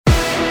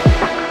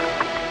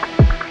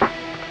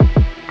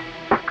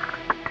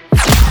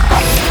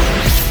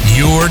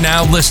You're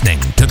now listening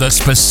to the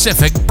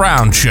Spacific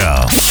Brown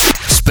Show.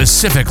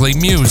 Specifically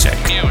music.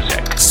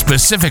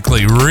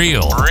 Specifically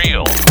real.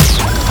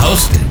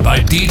 Hosted by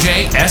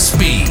DJ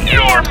SB.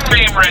 Your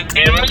favorite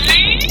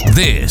MC?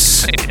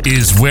 This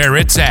is where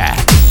it's at.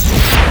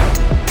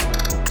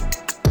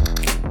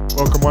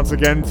 Welcome once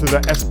again to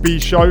the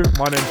SB Show.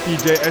 My name's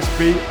DJ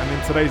SB, and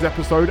in today's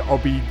episode, I'll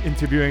be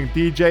interviewing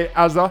DJ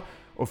Azza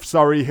of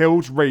Surrey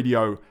Hills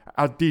Radio.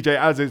 As DJ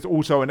Azza is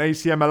also an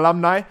ACM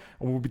alumni,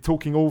 and we'll be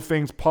talking all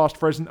things past,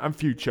 present, and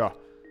future.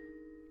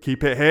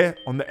 Keep it here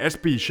on the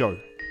SB Show.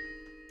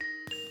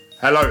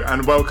 Hello,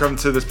 and welcome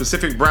to the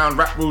Spacific Brown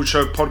Rap Rules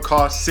Show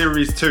podcast,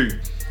 Series 2.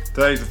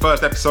 Today's the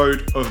first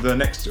episode of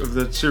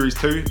the Series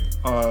 2,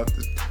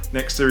 the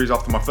next series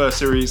after my first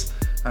series.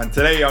 And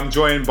today I'm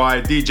joined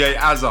by DJ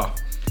Azza.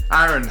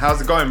 Aaron, how's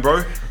it going,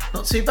 bro?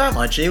 Not too bad,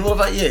 my G. What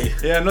about you?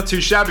 Yeah, not too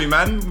shabby,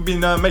 man. We've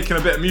been making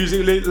a bit of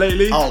music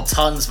lately. Oh,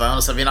 tons, man.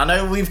 Honestly, I mean, I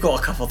know we've got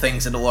a couple of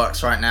things in the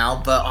works right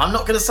now, but I'm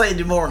not going to say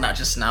any more on that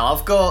just now.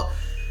 I've got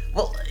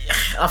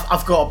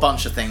a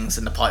bunch of things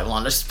in the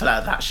pipeline. Let's just put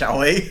out that, shall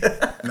we?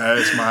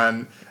 Nice,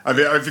 man. Have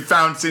you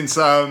found since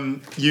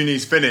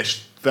uni's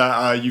finished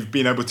that you've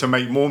been able to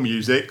make more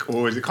music,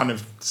 or is it kind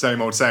of same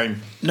old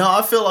same? No,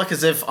 I feel like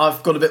as if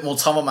I've got a bit more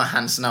time on my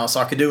hands now, so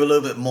I can do a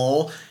little bit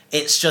more.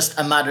 It's just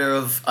a matter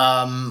of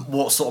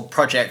what sort of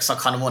projects I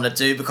kind of want to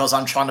do, because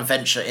I'm trying to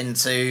venture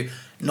into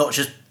not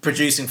just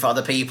producing for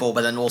other people,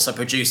 but then also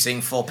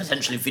producing for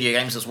potentially video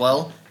games as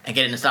well, and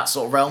getting into that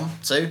sort of realm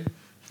too.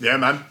 Yeah,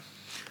 man.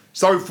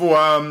 So for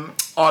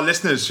our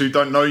listeners who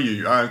don't know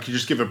you, can you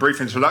just give a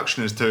brief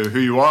introduction as to who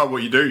you are,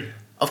 what you do?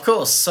 Of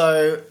course.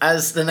 So,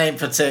 as the name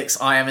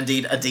partakes, I am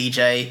indeed a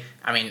DJ.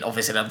 I mean,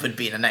 obviously that would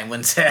be in the name,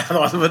 wouldn't it?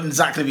 Otherwise I wouldn't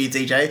exactly be a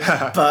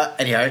DJ. But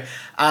anyhow,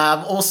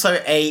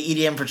 also a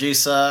EDM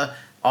producer.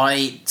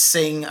 I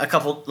sing a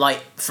couple,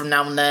 like, from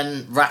now and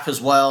then, rap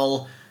as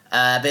well,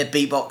 a bit of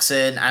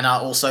beatboxing, and I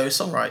also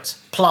songwrite.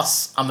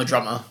 Plus, I'm a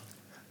drummer.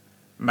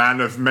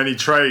 Man of many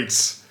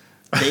trades.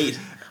 Indeed.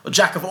 Well,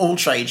 jack of all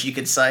trades, you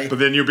could say. But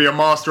then you'll be a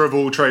master of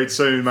all trades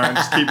soon, man.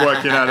 Just keep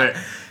working at it.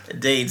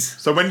 Indeed.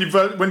 So when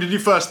did you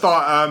first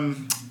start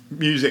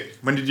music?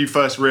 When did you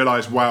first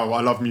realise, wow,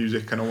 I love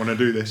music and I want to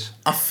do this?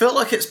 I feel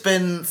like it's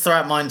been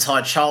throughout my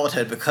entire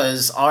childhood,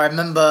 because I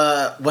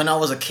remember when I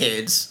was a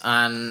kid,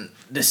 and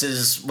this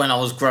is when I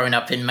was growing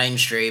up in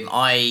mainstream,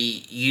 I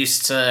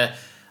used to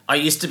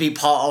be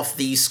part of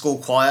the school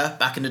choir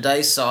back in the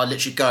day, so I'd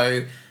literally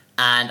go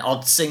and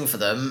I'd sing for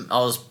them. I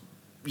was,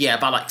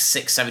 about like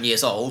 6-7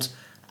 years old,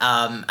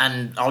 and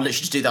I'll literally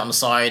just do that on the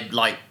side,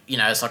 like,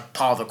 it's like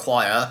part of the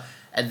choir.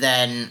 And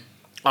then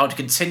I would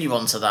continue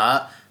on to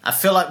that. I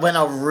feel like when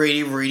I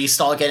really, really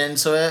started getting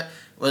into it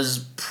was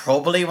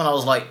probably when I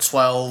was like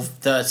 12,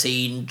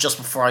 13, just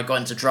before I got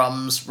into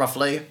drums,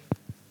 roughly.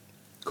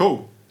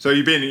 Cool. So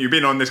you've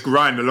been on this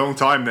grind a long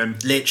time then?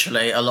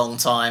 Literally a long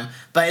time.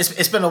 But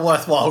it's been a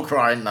worthwhile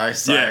grind though,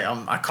 so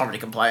yeah. I can't really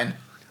complain.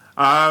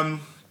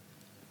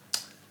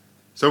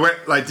 So,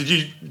 did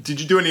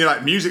you do any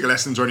like music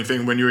lessons or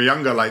anything when you were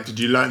younger? Like, did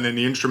you learn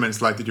any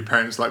instruments? Like, did your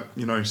parents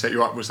set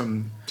you up with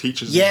some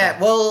teachers? Yeah,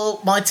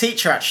 well, my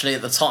teacher actually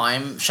at the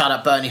time, shout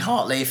out Bernie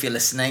Hartley if you're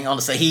listening.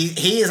 Honestly,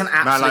 he is an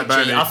absolute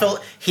G. I feel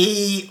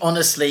he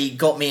honestly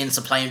got me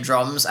into playing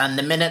drums, and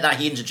the minute that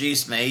he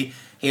introduced me,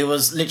 he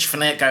was literally from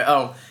there go,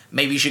 oh,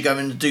 maybe you should go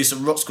and do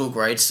some rock school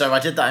grades. So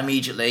I did that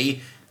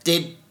immediately.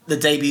 Did the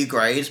debut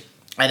grade,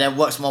 and then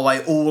worked my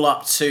way all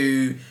up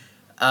to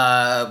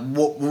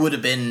what would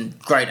have been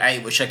grade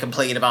 8, which I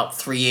completed about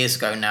 3 years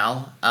ago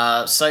now.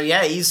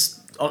 He's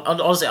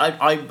honestly,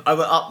 I went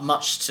up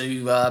much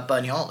to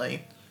Bernie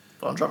Hartley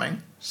on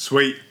drumming.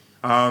 Sweet.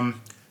 Did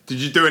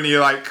you do any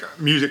like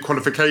music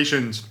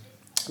qualifications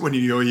when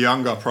you were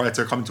younger prior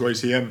to coming to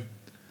ACM?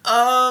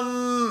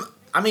 I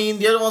mean,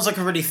 the other ones I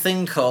could really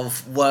think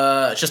of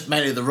were just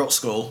mainly the rock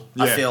school,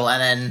 I feel,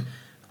 and then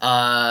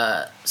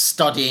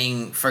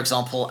studying, for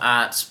example,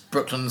 at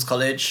Brooklands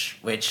College,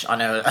 which I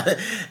know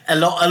a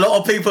lot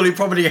of people who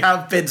probably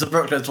have been to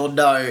Brooklands will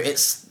know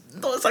it's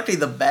not exactly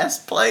the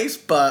best place,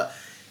 but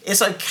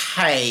it's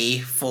okay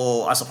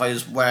for, I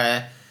suppose,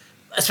 where,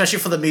 especially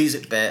for the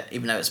music bit,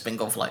 even though it's been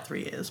gone for like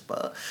 3 years,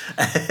 but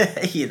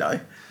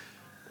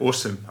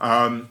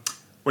Awesome.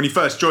 When you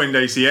first joined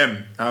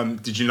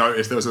ACM, did you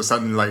notice there was a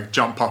sudden like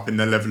jump up in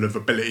the level of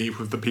ability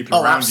with the people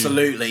around you? Oh,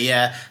 absolutely,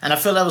 yeah. And I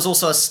feel there was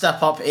also a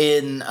step up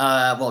in,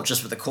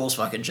 just with the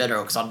coursework in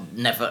general, because I'm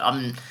never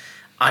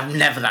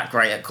that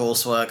great at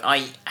coursework.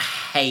 I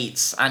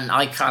hate, and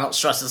I cannot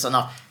stress this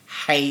enough,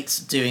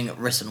 hate doing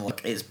written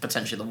work. It's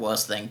potentially the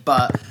worst thing,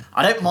 but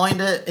I don't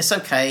mind it. It's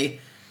okay.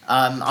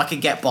 I can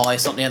get by.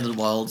 It's not the end of the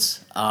world.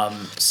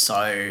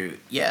 So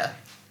yeah.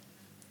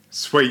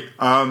 Sweet.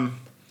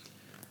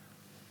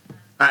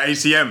 At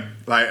ACM,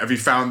 like, have you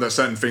found that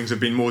certain things have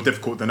been more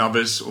difficult than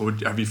others, or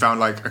have you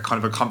found like a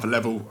kind of a comfort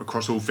level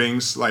across all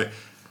things? Like,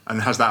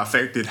 and has that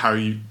affected how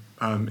you,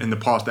 in the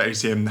past at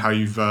ACM, how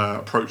you've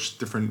approached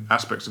different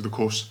aspects of the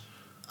course?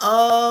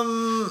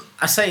 I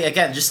say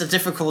again, just the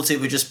difficulty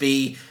would just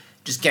be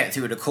just getting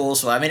through the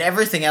causeway. I mean,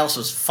 everything else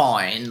was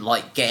fine,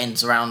 like getting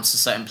around to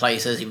certain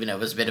places, even though it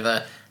was a bit of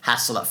a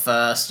hassle at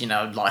first,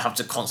 like have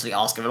to constantly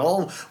ask everyone,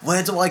 oh,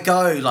 where do I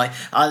go? Like,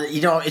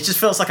 it just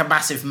feels like a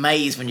massive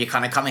maze when you're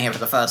kind of coming here for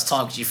the first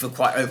time because you feel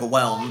quite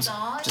overwhelmed.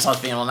 Just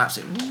like being on an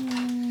absolute...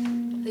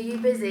 Are you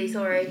busy?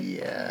 Sorry.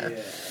 Yeah.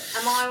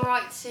 Am I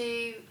right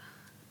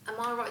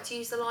to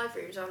use the live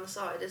rooms on the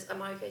side?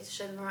 Am I okay to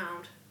show them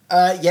around?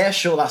 Yeah,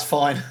 sure, that's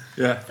fine.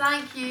 Yeah.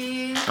 Thank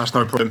you. That's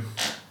no problem.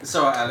 It's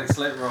alright, Alex,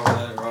 let it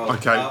roll,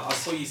 Okay. I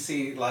saw you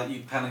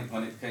you panicked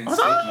when it came to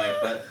sleep mode,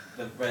 but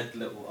the red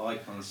little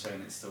icon's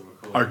showing it's still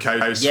recording.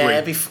 Okay, sweet. Yeah,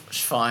 it'd be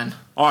fine.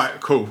 Alright,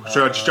 cool.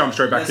 Should I just jump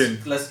straight back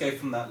in? Let's go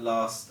from that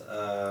last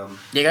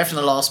Yeah, go from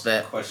the last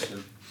bit.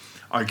 question.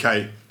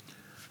 Okay.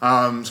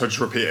 So just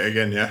repeat it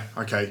again, yeah?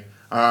 Okay.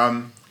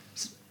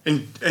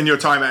 In your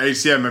time at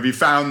ACM, have you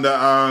found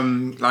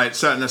that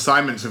certain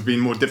assignments have been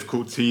more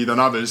difficult to you than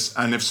others?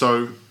 And if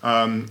so,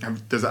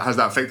 has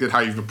that affected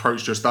how you've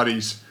approached your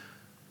studies?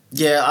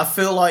 Yeah, I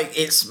feel like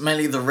it's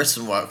mainly the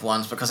written work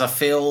ones because I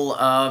feel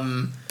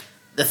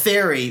the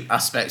theory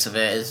aspects of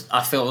it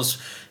was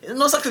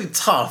not exactly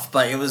tough,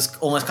 but it was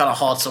almost kind of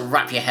hard to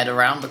wrap your head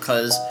around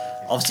because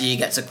obviously you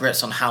get to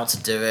grips on how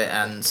to do it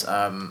and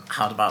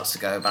how to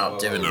go about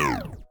doing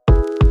it.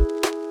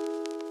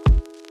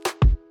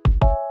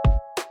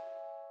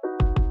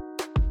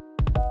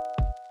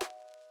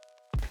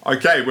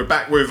 Okay, we're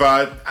back with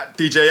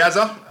DJ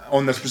Azza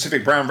on the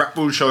Spacific Brown Rap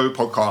Bull Show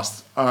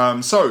podcast.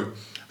 So,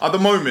 at the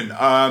moment,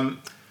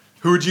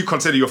 who would you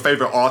consider your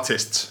favourite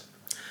artists?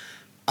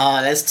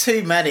 There's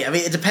too many. I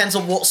mean, it depends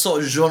on what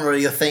sort of genre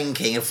you're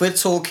thinking. If we're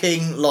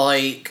talking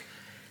like,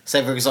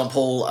 say for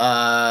example,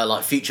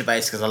 like future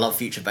bass, because I love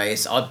future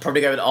bass, I'd probably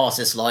go with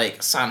artists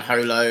like San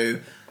Holo,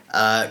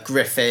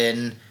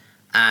 Griffin,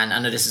 and I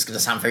know this is going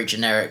to sound very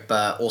generic,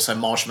 but also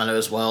Marshmello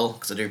as well,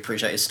 because I do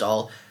appreciate his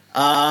style.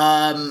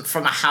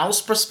 From a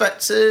house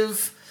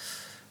perspective,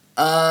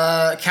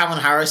 Calvin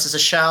Harris is a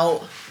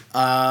shout.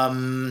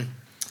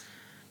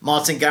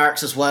 Martin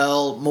Garrix as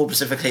well, more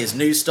specifically his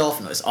new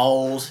stuff, not his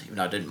old, even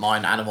though I didn't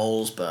mind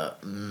Animals,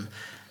 but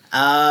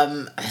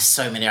there's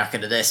so many I could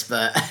do this,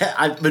 but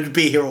I would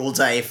be here all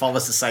day if I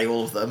was to say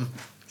all of them.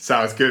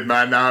 Sounds good,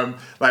 man.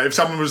 Like if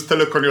someone was to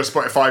look on your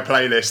Spotify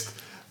playlist,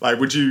 like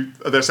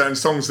are there certain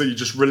songs that you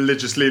just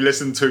religiously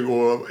listen to,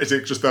 or is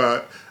it just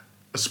a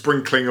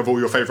sprinkling of all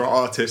your favourite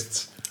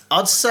artists?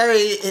 I'd say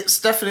it's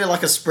definitely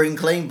like a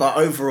sprinkling, but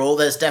overall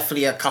there's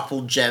definitely a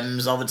couple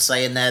gems I would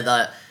say in there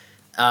that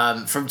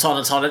from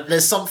time to time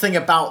there's something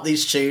about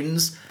these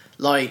tunes,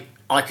 like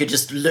I could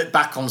just look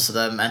back onto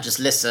them and just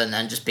listen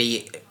and just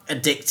be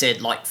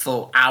addicted like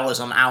for hours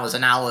on hours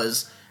and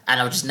hours, and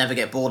I would just never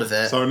get bored of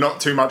it. So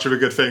not too much of a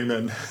good thing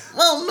then.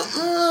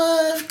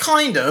 Well,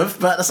 kind of,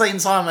 but at the same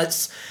time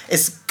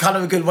it's kind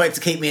of a good way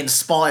to keep me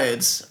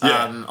inspired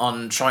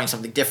on trying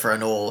something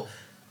different, or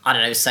I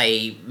don't know,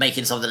 say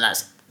making something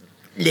that's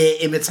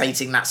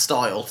imitating that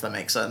style, if that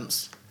makes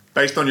sense.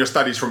 Based on your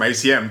studies from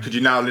ACM, could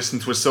you now listen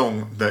to a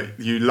song that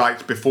you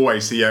liked before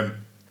ACM,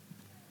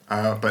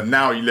 but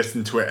now you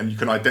listen to it and you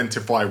can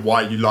identify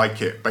why you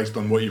like it based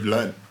on what you've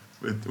learned?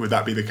 Would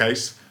that be the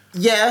case?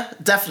 Yeah,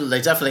 definitely.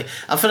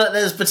 I feel like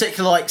there's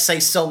particular, like, say,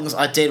 songs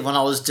I did when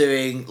I was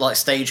doing, like,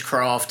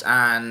 stagecraft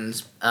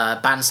and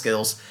band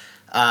skills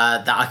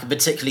that I could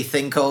particularly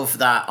think of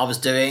that I was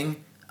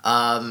doing.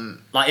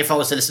 Like, if I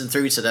was to listen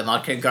through to them, I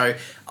could go,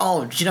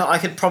 oh, do you know, I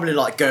could probably,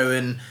 like, go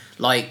and,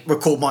 like,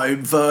 record my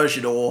own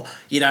version, or,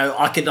 you know,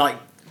 I could, like,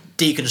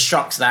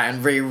 deconstruct that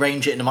and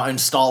rearrange it into my own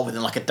style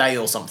within, like, a day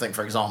or something,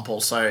 for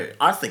example. So,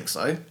 I think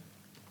so.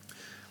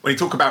 When you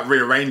talk about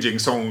rearranging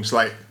songs,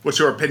 like, what's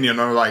your opinion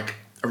on, like,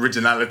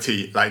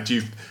 originality? Like,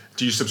 do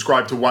you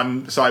subscribe to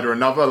one side or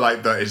another,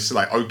 like, that it's,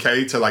 like,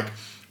 okay to, like,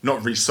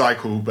 not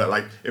recycle, but,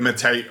 like,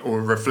 imitate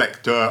or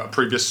reflect a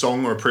previous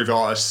song or a previous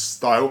artist's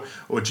style?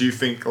 Or do you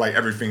think, like,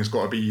 everything's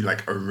got to be,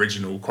 like,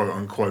 original, quote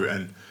unquote?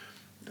 And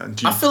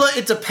I feel like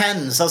it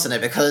depends, doesn't it?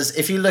 Because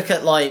if you look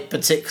at, like,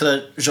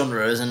 particular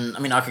genres, and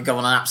I mean, I could go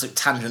on an absolute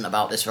tangent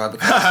about this, right?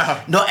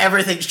 Because not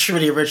everything's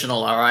truly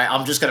original, all right?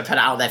 I'm just going to put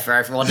it out there for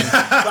everyone. But,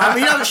 I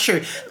mean, it's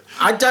true.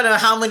 I don't know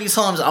how many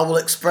times I will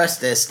express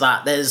this,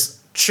 that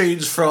there's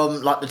tunes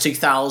from, like, the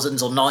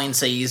 2000s or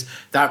 90s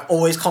that are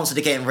always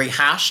constantly getting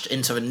rehashed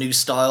into a new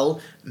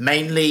style.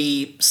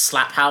 Mainly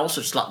slap house,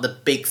 which is, like, the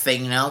big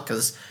thing now,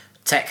 because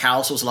tech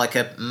house was, like,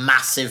 a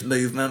massive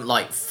movement,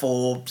 like,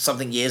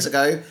 4-something years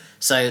ago.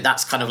 So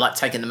that's kind of like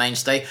taking the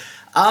mainstay.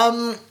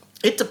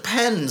 It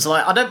depends.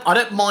 Like I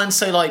don't mind,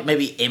 say, like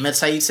maybe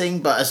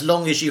imitating, but as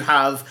long as you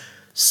have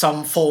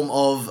some form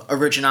of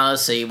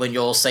originality when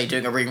you're, say,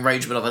 doing a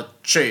rearrangement of a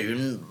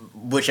tune,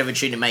 whichever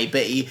tune it may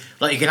be,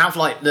 like you can have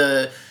like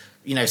the,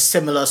 you know,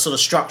 similar sort of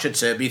structure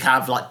to it, but you can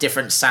have like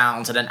different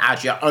sounds and then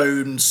add your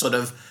own sort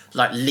of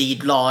like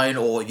lead line,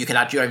 or you can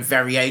add your own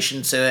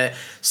variation to it.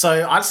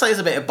 So I'd say it's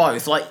a bit of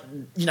both. Like,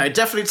 you know,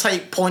 definitely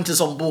take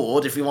pointers on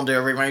board if you want to do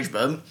a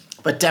rearrangement,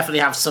 but definitely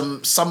have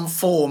some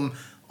form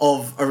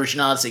of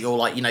originality, or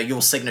like, you know,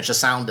 your signature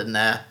sound in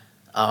there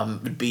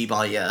would be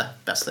my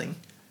best thing.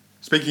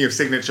 Speaking of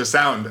signature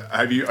sound,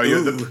 are you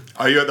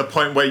at the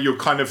point where you're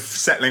kind of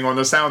settling on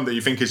a sound that you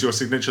think is your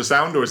signature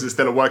sound, or is it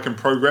still a work in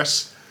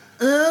progress?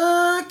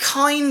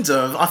 Kind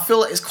of. I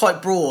feel like it's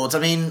quite broad. I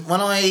mean, when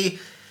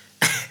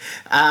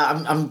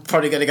I'm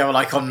probably going to go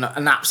like on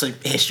an absolute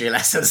history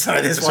lesson. So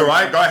this It's all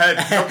right. Go ahead.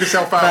 Help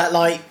yourself out. But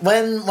like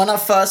when I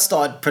first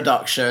started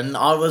production,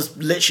 I was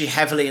literally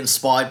heavily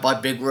inspired by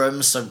big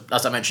rooms. So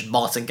as I mentioned,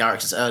 Martin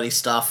Garrix's early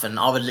stuff, and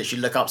I would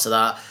literally look up to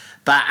that.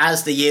 But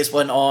as the years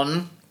went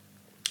on,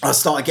 I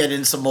started getting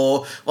into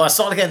more. Well, I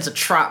started getting into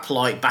trap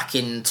like back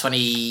in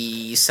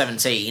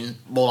 2017,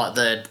 more like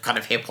the kind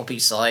of hip hoppy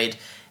side,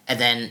 and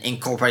then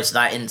incorporated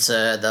that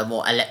into the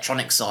more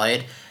electronic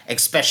side.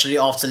 Especially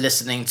after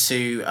listening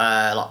to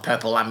like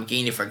Purple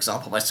Lamborghini, for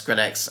example, by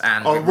Skrillex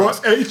and Rick Ross,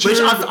 which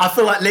I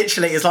feel like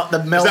literally is like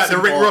the melting point. Is that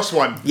the Rick Ross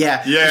one?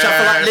 Yeah. Yeah. Which I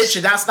feel like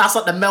literally that's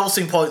like the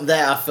melting point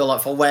there. I feel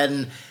like for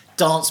when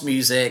dance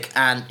music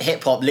and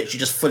hip hop literally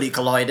just fully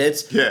collided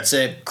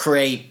to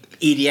create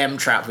EDM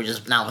trap, which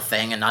is now a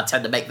thing, and I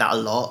tend to make that a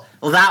lot.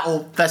 Well, that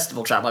or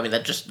festival trap. I mean, they're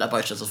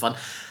both just as fun.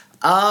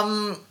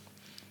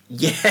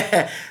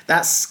 Yeah,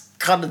 that's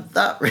kind of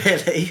that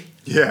really.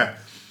 Yeah.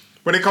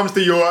 When it comes to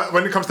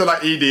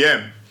like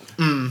EDM,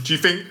 do you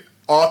think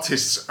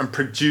artists and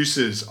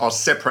producers are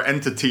separate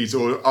entities,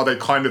 or are they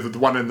kind of the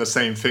one and the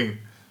same thing?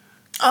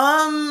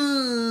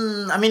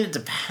 I mean, it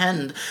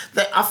depends.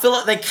 I feel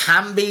like they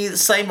can be the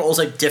same, but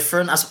also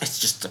different. It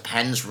just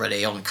depends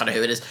really on kind of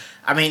who it is.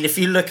 I mean, if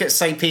you look at,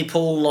 say,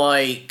 people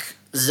like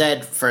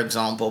Zed, for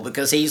example,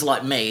 because he's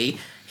like me,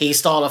 he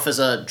started off as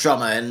a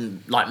drummer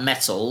in like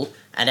metal,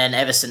 and then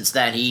ever since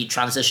then he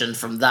transitioned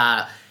from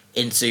that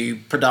into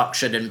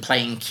production and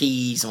playing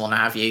keys and what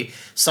have you.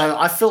 So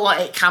I feel like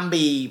it can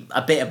be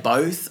a bit of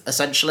both,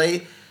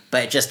 essentially,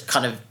 but it just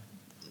kind of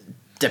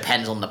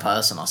depends on the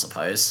person, I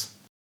suppose.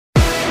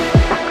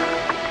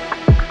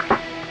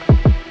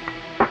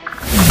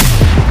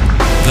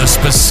 The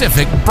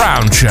Spacific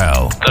Brown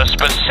Show. The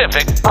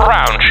Spacific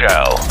Brown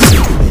Show.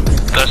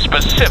 The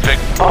Spacific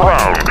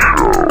Brown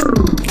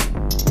Show.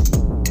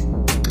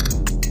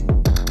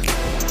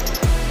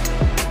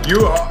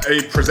 You are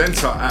a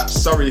presenter at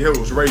Surrey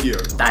Hills Radio.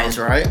 That is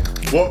right.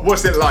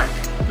 What's it like?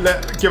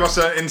 Give us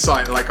an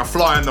insight, like a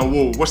fly on the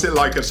wall. What's it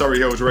like at Surrey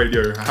Hills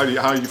Radio? How do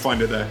you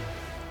find it there?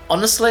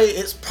 Honestly,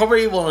 it's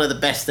probably one of the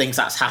best things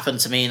that's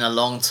happened to me in a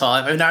long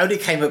time. I mean, I only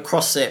came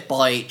across it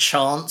by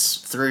chance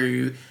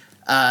through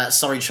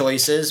Sorry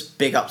Choices.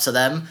 Big up to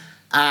them.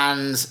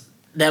 And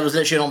there was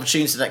literally an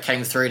opportunity that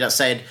came through that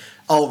said,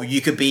 oh, you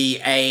could be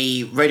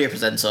a radio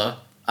presenter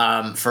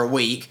for a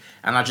week.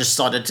 And I just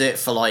started to do it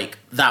for like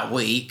that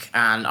week.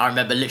 And I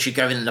remember literally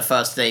going in the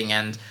first thing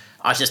and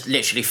I just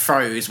literally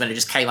froze when it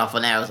just came up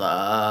on air. I was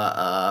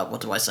like, what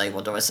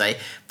do I say?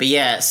 But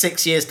yeah,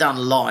 6 years down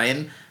the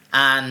line,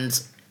 and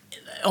it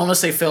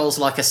honestly feels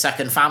like a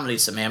second family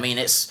to me. I mean,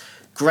 it's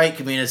great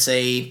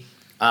community.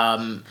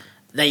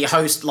 They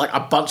host like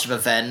a bunch of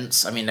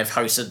events. I mean, they've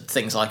hosted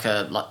things like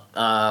a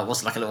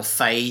little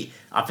fete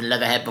up in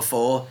Leatherhead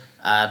before,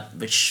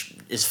 which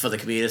is for the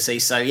community.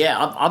 So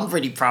yeah, I'm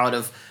really proud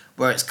of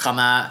where it's come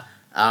at,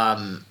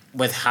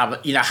 with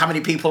how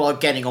many people are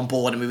getting on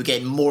board, and we were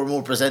getting more and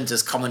more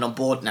presenters coming on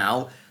board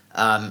now,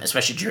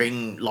 especially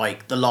during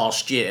like the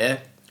last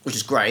year, which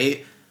is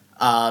great.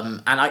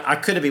 And I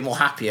couldn't be more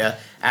happier.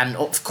 And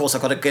of course,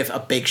 I've got to give a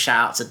big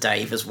shout out to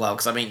Dave as well,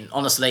 because I mean,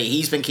 honestly,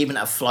 he's been keeping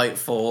it afloat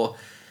for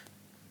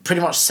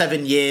pretty much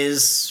 7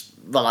 years.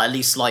 Well, at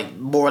least like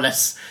more or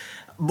less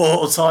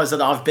more times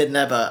than I've been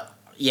there, but.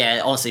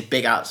 Yeah, honestly,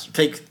 big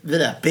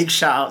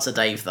shout out to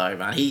Dave though,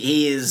 man.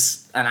 He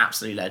is an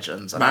absolute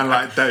legend.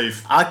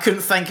 Dave. I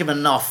couldn't thank him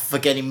enough for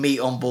getting me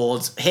on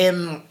board.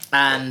 Him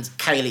and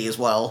Kaylee as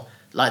well.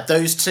 Like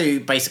those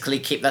two basically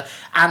keep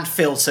and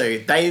Phil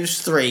too.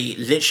 Those three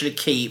literally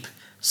keep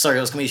Surrey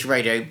Hills Community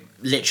Radio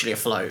literally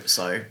afloat.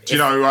 So do you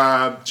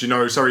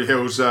know Surrey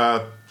Hills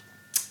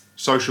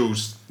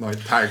socials,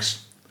 like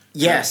tags?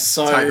 Yes,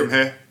 so tag them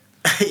here.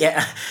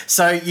 Yeah,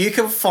 so you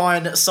can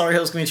find Surrey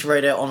Hills Community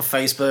Radio on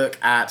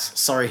Facebook at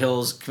Surrey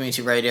Hills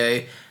Community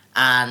Radio,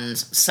 and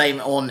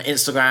same on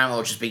Instagram,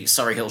 or just be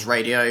Surrey Hills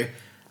Radio.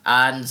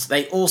 And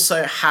they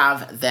also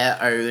have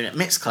their own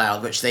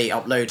Mixcloud, which they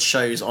upload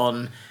shows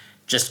on.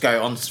 Just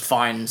go on to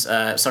find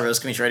Surrey Hills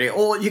Community Radio,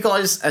 or you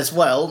guys as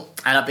well.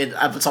 And I've been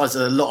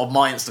advertising a lot of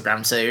my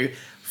Instagram too.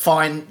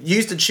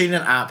 Use the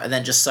TuneIn app, and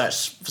then just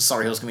search for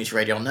Surrey Hills Community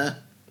Radio on there.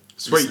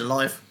 Sweet. Listen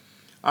live.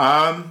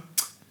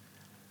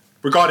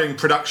 Regarding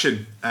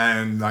production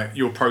and like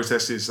your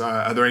processes,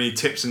 are there any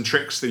tips and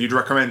tricks that you'd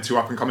recommend to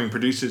up-and-coming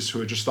producers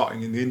who are just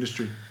starting in the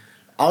industry?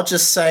 I'll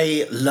just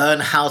say learn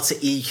how to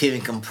EQ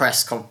and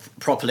compress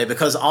properly,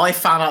 because I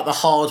found out the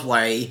hard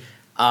way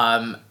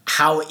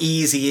how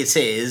easy it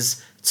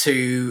is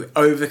to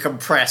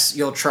over-compress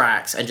your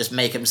tracks and just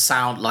make them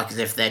sound like as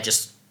if they're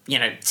just,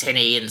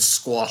 tinny and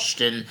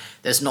squashed and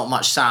there's not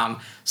much sound.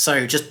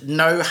 So just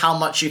know how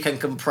much you can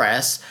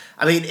compress.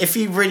 I mean, if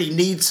you really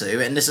need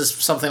to, and this is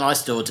something I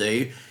still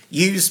do,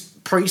 use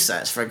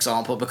presets, for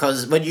example,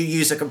 because when you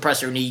use a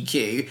compressor and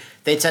EQ,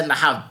 they tend to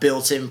have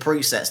built-in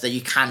presets that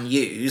you can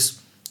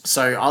use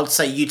So I'd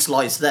say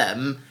utilize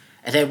them,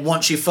 and then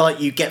once you feel like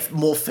you get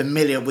more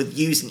familiar with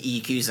using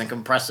EQs and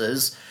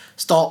compressors,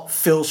 start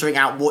filtering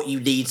out what you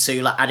need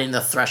to, like adding the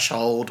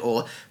threshold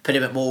or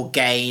putting a bit more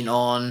gain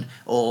on,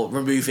 or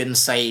removing,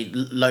 say,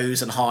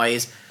 lows and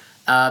highs.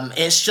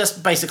 It's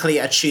just basically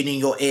attuning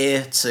your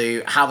ear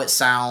to how it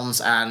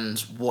sounds and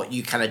what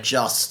you can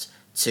adjust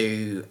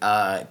to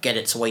get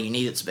it to where you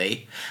need it to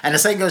be. And the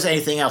same goes to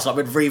anything else, like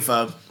with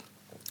reverb.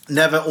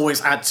 Never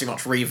always add too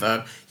much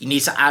reverb. You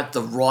need to add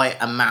the right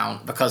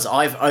amount, because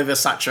I've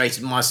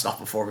oversaturated my stuff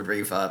before with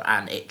reverb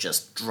and it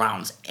just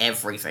drowns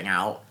everything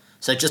out.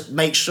 So just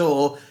make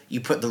sure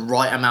you put the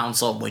right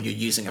amount on when you're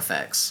using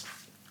effects.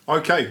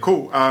 Okay,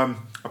 cool. I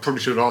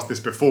probably should have asked this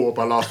before,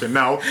 but I'll ask it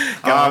now.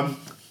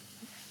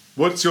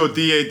 What's your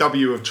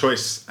DAW of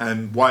choice,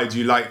 and why do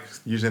you like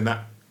using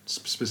that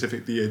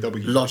specific DAW?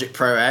 Logic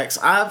Pro X.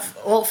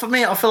 Well, for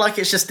me, I feel like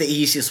it's just the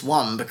easiest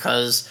one,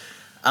 because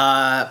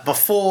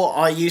before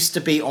I used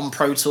to be on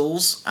Pro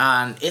Tools,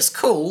 and it's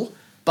cool,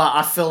 but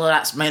I feel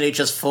that's mainly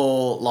just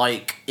for,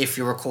 like, if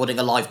you're recording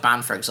a live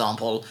band, for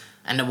example,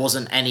 and there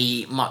wasn't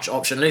any much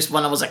option. At least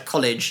when I was at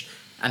college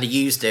and I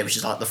used it, which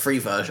is like the free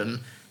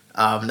version,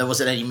 there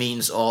wasn't any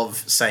means of,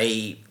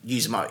 say,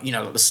 using my,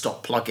 like the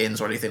stock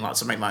plugins or anything like that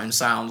to make my own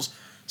sounds.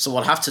 So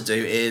what I have to do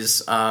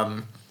is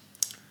go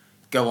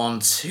on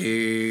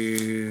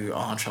to...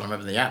 I'm trying to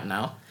remember the app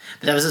now.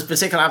 But there was this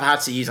particular app I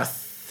had to use, I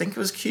think it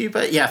was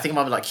Cubase. Yeah, I think it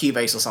might be like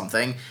Cubase or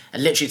something.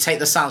 And literally take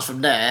the sounds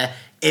from there,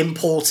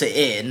 import it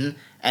in,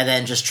 and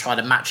then just try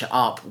to match it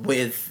up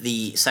with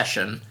the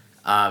session.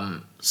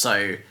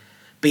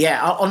 But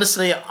yeah,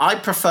 honestly, I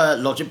prefer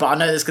Logic, but I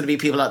know there's going to be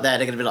people out there,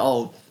 they're going to be like,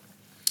 oh,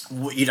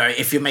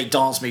 if you make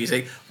dance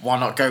music, why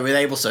not go with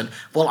Ableton?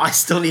 Well, I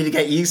still need to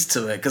get used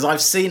to it, because I've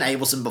seen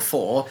Ableton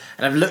before,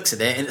 and I've looked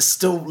at it, and it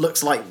still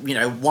looks like,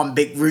 one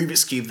big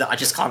Rubik's Cube that I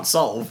just can't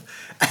solve.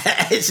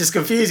 It's just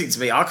confusing to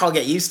me. I can't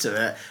get used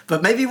to it.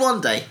 But maybe one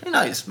day. Who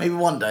knows? Maybe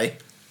one day.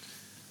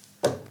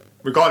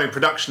 Regarding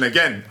production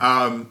again,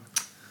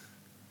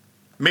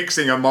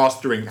 mixing and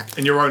mastering,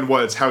 in your own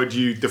words, how would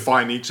you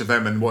define each of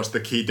them, and what's the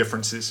key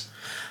differences?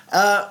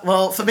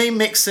 Well, for me,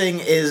 mixing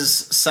is,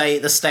 say,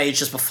 the stage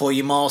just before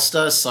you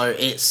master. So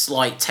it's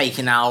like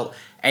taking out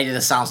any of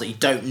the sounds that you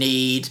don't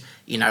need,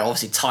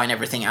 obviously tying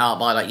everything out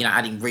by, like,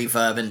 adding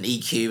reverb and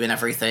EQ and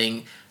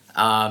everything.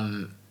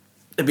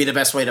 It'd be the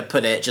best way to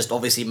put it, just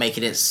obviously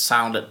making it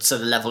sound to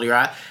the level you're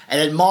at. And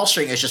then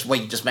mastering is just where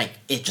you just make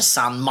it just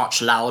sound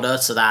much louder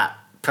to that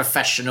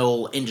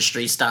professional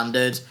industry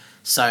standard.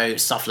 So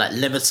stuff like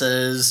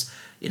limiters,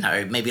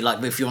 maybe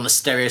like if you want to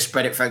stereo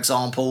spread it, for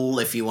example,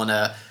 if you want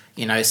to,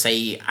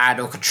 say add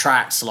or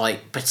contract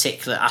like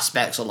particular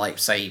aspects, or like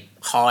say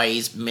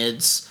highs,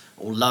 mids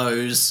or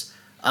lows.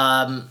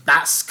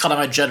 That's kind of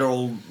a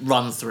general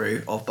run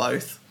through of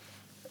both.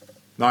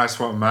 Nice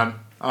one, man.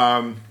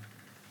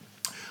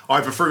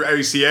 Either through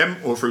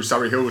ACM or through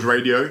Surrey Hills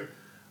Radio.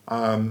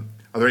 Are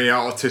there any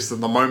artists at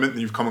the moment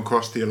that you've come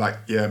across that you're like,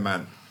 yeah,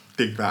 man,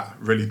 dig that,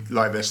 really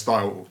like their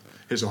style,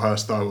 his or her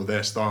style or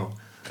their style?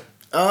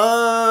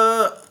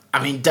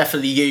 I mean,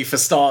 definitely you for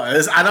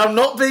starters, and I'm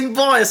not being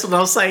biased when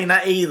I was saying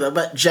that either,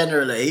 but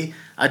generally,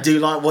 I do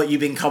like what you've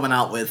been coming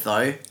out with,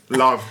 though.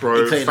 Love,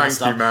 bro. Thank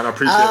you, man. I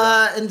appreciate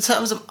that. In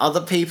terms of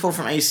other people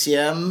from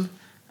ACM,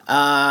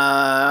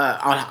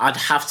 I'd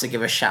have to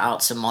give a shout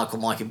out to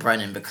Mikey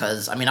Brennan,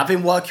 because, I mean, I've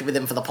been working with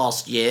him for the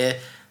past year,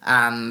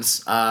 and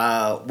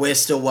we're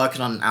still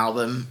working on an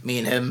album, me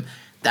and him,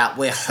 that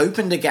we're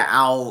hoping to get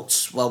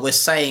out, well, we're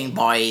saying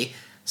by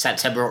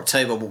September,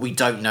 October, but we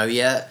don't know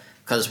yet,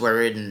 because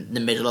we're in the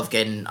middle of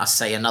getting, I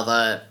say,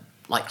 another,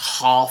 like,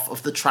 half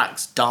of the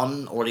tracks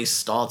done, already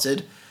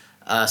started.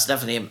 So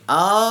definitely him.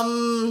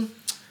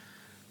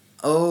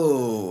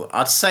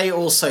 I'd say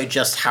also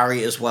just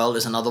Harry as well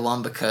is another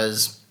one,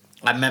 because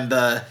I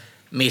remember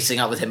meeting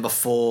up with him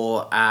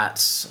before at,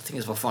 I think it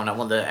was before at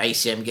one of the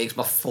ACM gigs,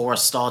 before I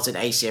started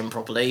ACM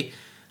properly.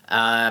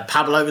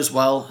 Pablo as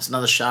well is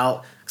another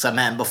shout, because I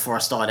met him before I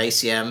started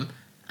ACM,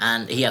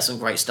 and he has some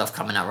great stuff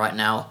coming out right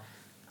now.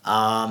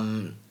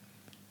 I'm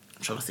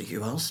trying to think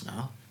who else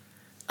now.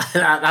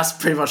 That's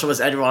pretty much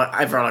almost everyone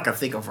I can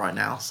think of right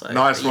now. So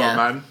nice one,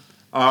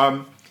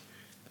 man.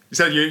 You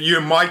said you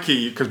and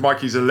Mikey, because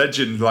Mikey's a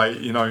legend. Like,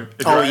 he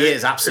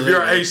is, absolutely.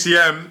 If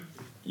you're at ACM,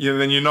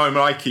 then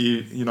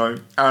Mikey.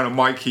 Aaron and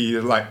Mikey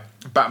are like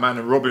Batman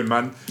and Robin,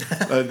 man.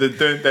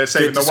 They're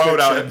saving the world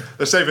out.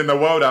 They're saving the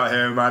world out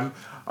here, man.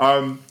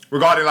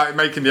 Regarding like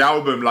making the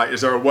album, like,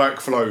 is there a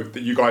workflow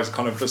that you guys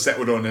kind of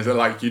settled on? Is it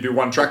like you do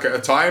one track at a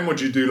time, or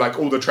do you do like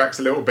all the tracks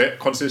a little bit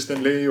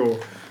consistently, or?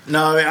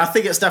 No, I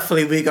think it's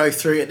definitely we go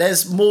through it.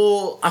 There's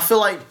more, I feel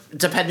like,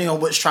 depending on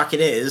which track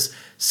it is,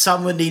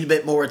 some would need a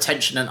bit more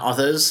attention than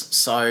others.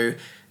 So,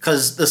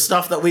 because the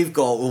stuff that we've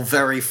got will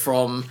vary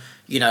from,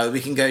 we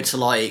can go to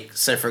like,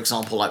 say for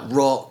example, like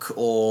rock,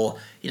 or,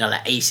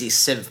 like AC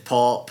synth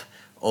pop,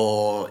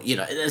 or,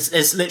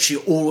 it's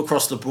literally all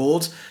across the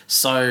board.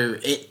 So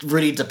it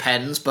really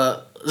depends,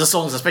 but the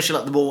songs, especially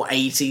like the more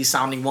 80s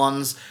sounding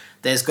ones,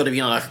 there's got to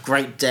be like a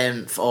great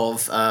depth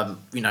of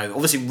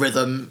obviously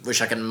rhythm,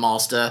 which I can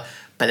master,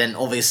 but then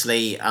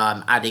obviously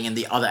adding in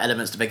the other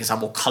elements to make it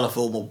sound more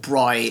colourful, more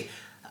bright,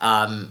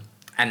 and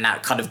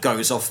that kind of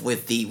goes off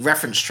with the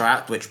reference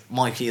track, which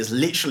Mikey has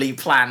literally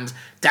planned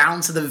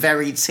down to the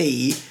very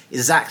T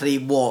exactly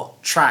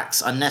what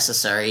tracks are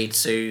necessary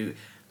to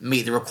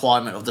meet the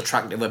requirement of the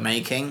track that we're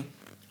making,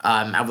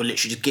 and will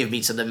literally just give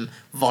me to them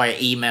via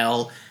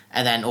email,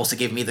 and then also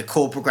give me the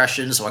chord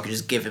progression so I can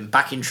just give him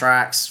backing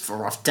tracks for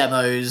rough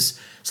demos,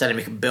 so then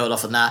we can build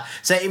off on that.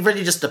 So it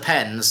really just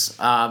depends.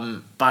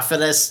 But I feel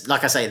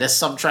there's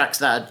some tracks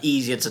that are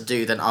easier to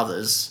do than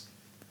others.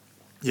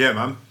 Yeah,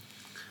 man.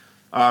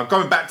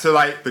 Going back to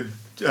like the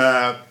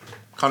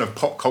kind of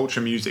pop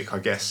culture music, I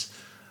guess.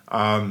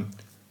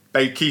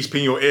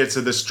 Keeping your ear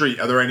to the street.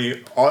 Are there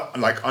any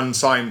like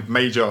unsigned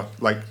major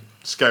like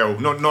scale,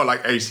 not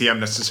like ACM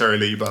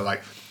necessarily, but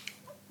like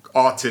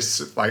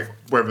artists, like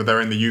whether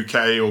they're in the UK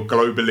or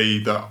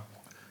globally, that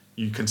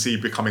you can see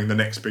becoming the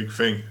next big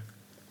thing?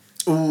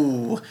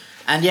 Ooh,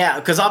 and yeah,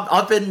 because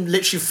I've been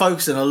literally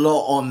focusing a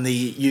lot on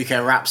the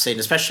UK rap scene,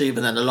 especially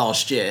within the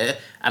last year.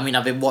 I mean,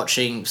 I've been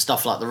watching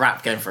stuff like the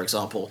Rap Game, for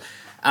example.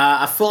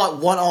 I feel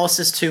like one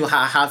artist who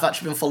I have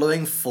actually been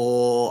following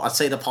for, I'd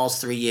say, the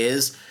past 3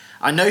 years.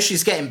 I know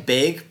she's getting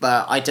big,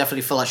 but I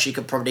definitely feel like she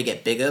could probably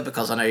get bigger,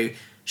 because I know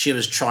she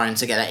was trying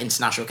to get that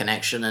international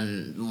connection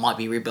and might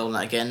be rebuilding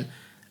that again.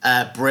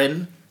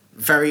 Bryn,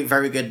 very,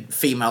 very good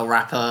female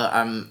rapper.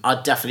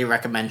 I'd definitely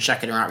recommend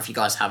checking her out if you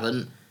guys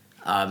haven't,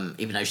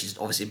 even though she's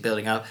obviously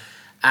building up.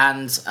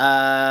 And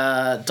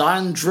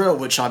Diane Drill,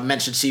 which I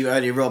mentioned to you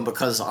earlier on,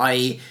 because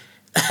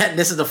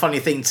this is the funny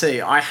thing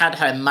too, I had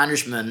her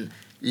management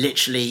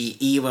literally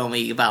email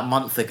me about a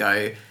month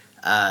ago,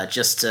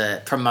 just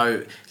to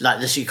promote, like,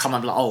 this, you come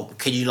and be like, oh,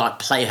 can you like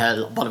play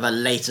her one of her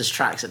latest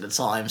tracks at the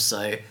time?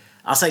 So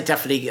I'll say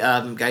definitely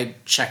go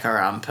check her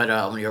out and put her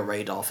on your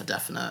radar for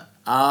definite.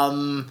 I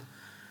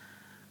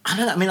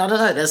don't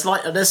know.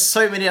 There's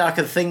so many I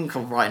can think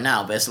of right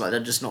now, but it's like they're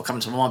just not coming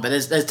to my mind. But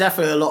there's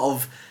definitely a lot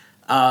of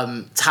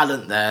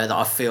talent there that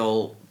I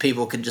feel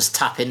people can just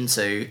tap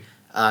into,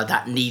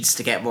 that needs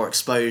to get more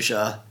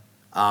exposure.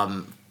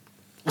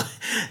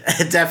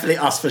 Definitely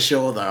us for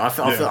sure, though. I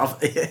feel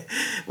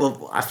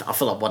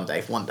like one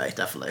day,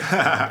 definitely.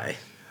 One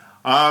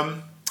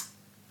day.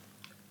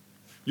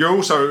 You're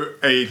also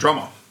a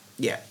drummer.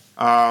 Yeah.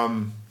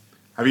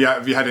 Have you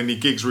had any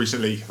gigs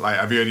recently? Like,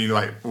 have you had any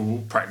like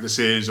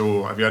practices,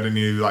 or have you had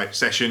any like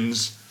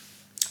sessions?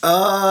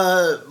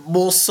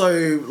 More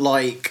so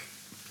like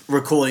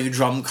recording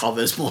drum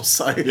covers, more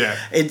so. Yeah.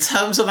 In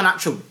terms of an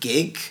actual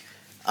gig,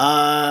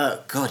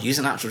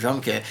 using an actual drum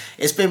kit,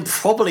 it's been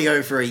probably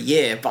over a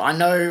year, but I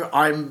know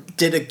I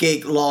did a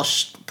gig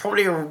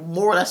probably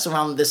more or less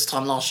around this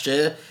time last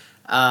year,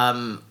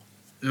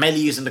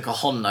 mainly using the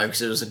cajon though,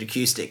 because it was an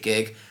acoustic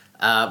gig,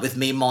 with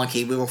me and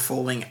Mikey. We were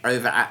performing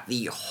over at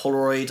the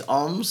Holroyd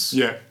Arms.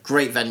 Yeah.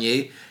 Great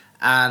venue.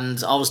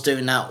 And I was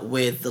doing that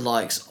with the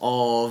likes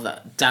of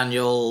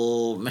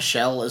Daniel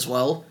Michelle as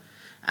well,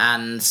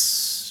 and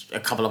a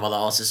couple of other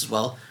artists as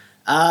well.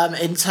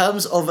 In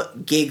terms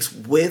of gigs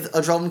with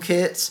a drum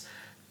kit,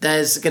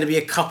 there's going to be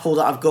a couple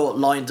that I've got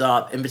lined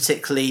up, in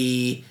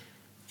particularly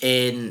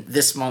in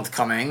this month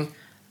coming,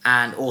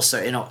 and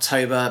also in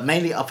October,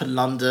 mainly up in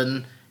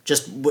London,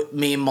 just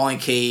me and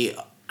Mikey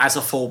as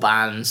a full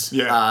band.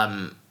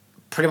 Yeah.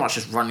 Pretty much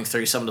just running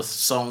through some of the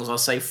songs, I'll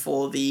say,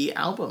 for the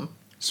album.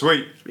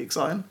 Sweet. Should be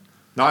exciting.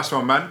 Nice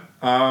one,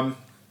 man.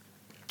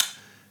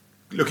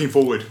 Looking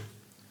forward,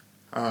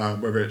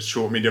 whether it's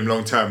short, medium,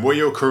 long term, what are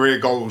your career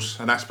goals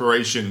and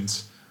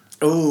aspirations?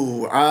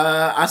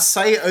 I'd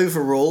say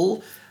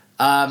overall,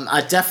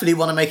 I definitely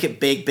want to make it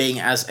big being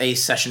as a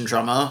session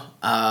drummer,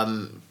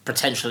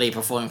 potentially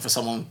performing for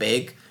someone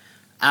big.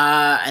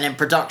 And in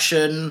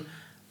production,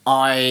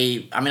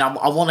 I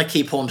want to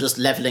keep on just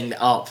leveling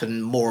it up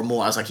and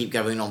more as I keep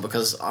going on,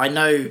 because I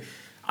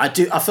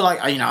feel like,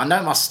 I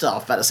know my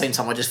stuff, but at the same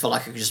time, I just feel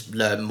like I could just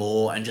learn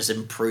more and just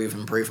improve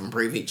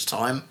each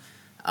time.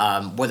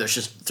 Whether it's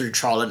just through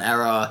trial and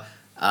error,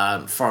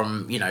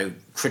 from,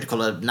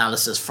 critical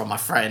analysis from my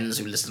friends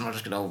who listen, I'm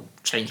just going to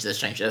change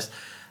this.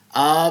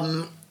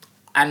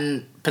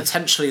 And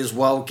potentially as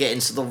well get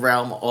into the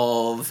realm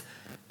of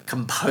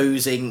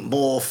composing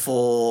more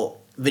for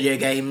video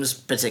games,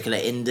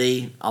 particularly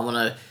indie. I want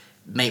to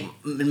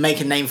make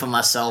a name for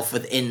myself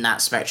within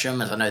that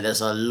spectrum, as I know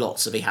there's a lot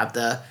to be had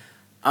there.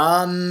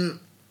 And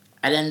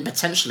then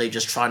potentially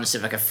just trying to see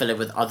if I can fill it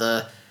with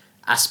other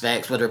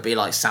aspects, whether it be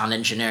like sound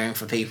engineering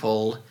for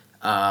people,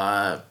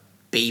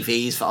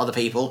 BVs for other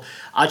people.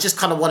 I just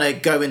kind of want to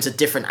go into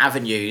different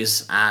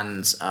avenues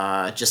and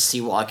just see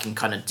what I can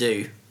kind of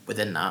do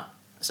within that,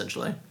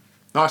 essentially.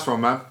 Nice one,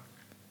 man.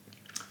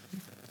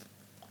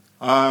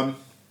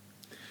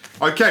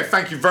 Okay,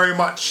 thank you very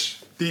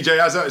much, DJ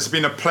Azza. It's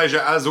been a pleasure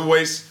as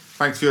always.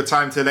 Thanks for your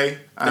time today,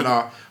 and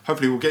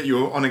hopefully we'll get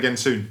you on again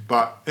soon.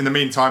 But in the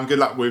meantime, good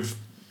luck with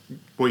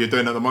what you're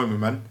doing at the moment,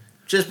 man.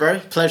 Cheers, bro.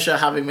 Pleasure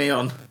having me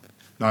on.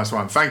 Nice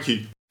one. Thank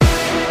you.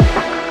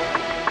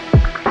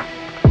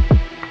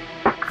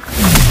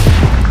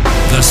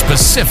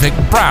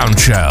 Spacific Brown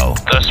Show.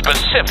 The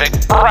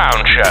Spacific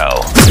Brown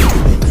Show.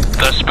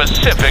 The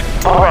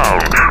Spacific Brown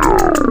Show.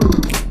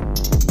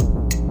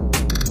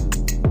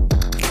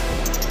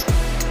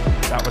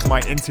 That was my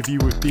interview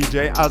with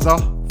DJ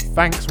Azza.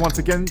 Thanks once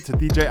again to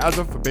DJ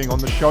Azza for being on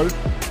the show.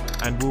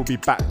 And we'll be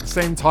back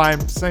same time,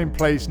 same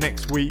place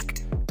next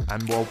week.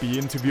 And we'll be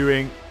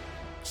interviewing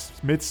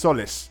Mid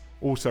Solace,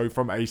 also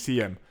from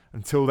ACM.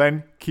 Until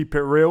then, keep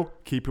it real,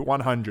 keep it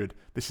 100.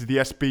 This is the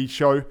SB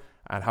Show,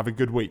 and have a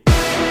good week.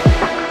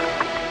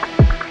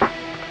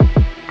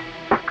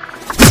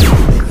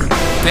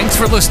 Thanks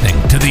for listening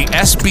to the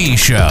SB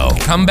Show.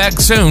 Come back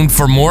soon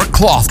for more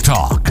cloth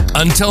talk.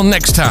 Until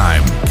next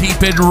time,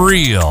 keep it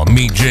real,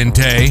 mi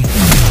gente.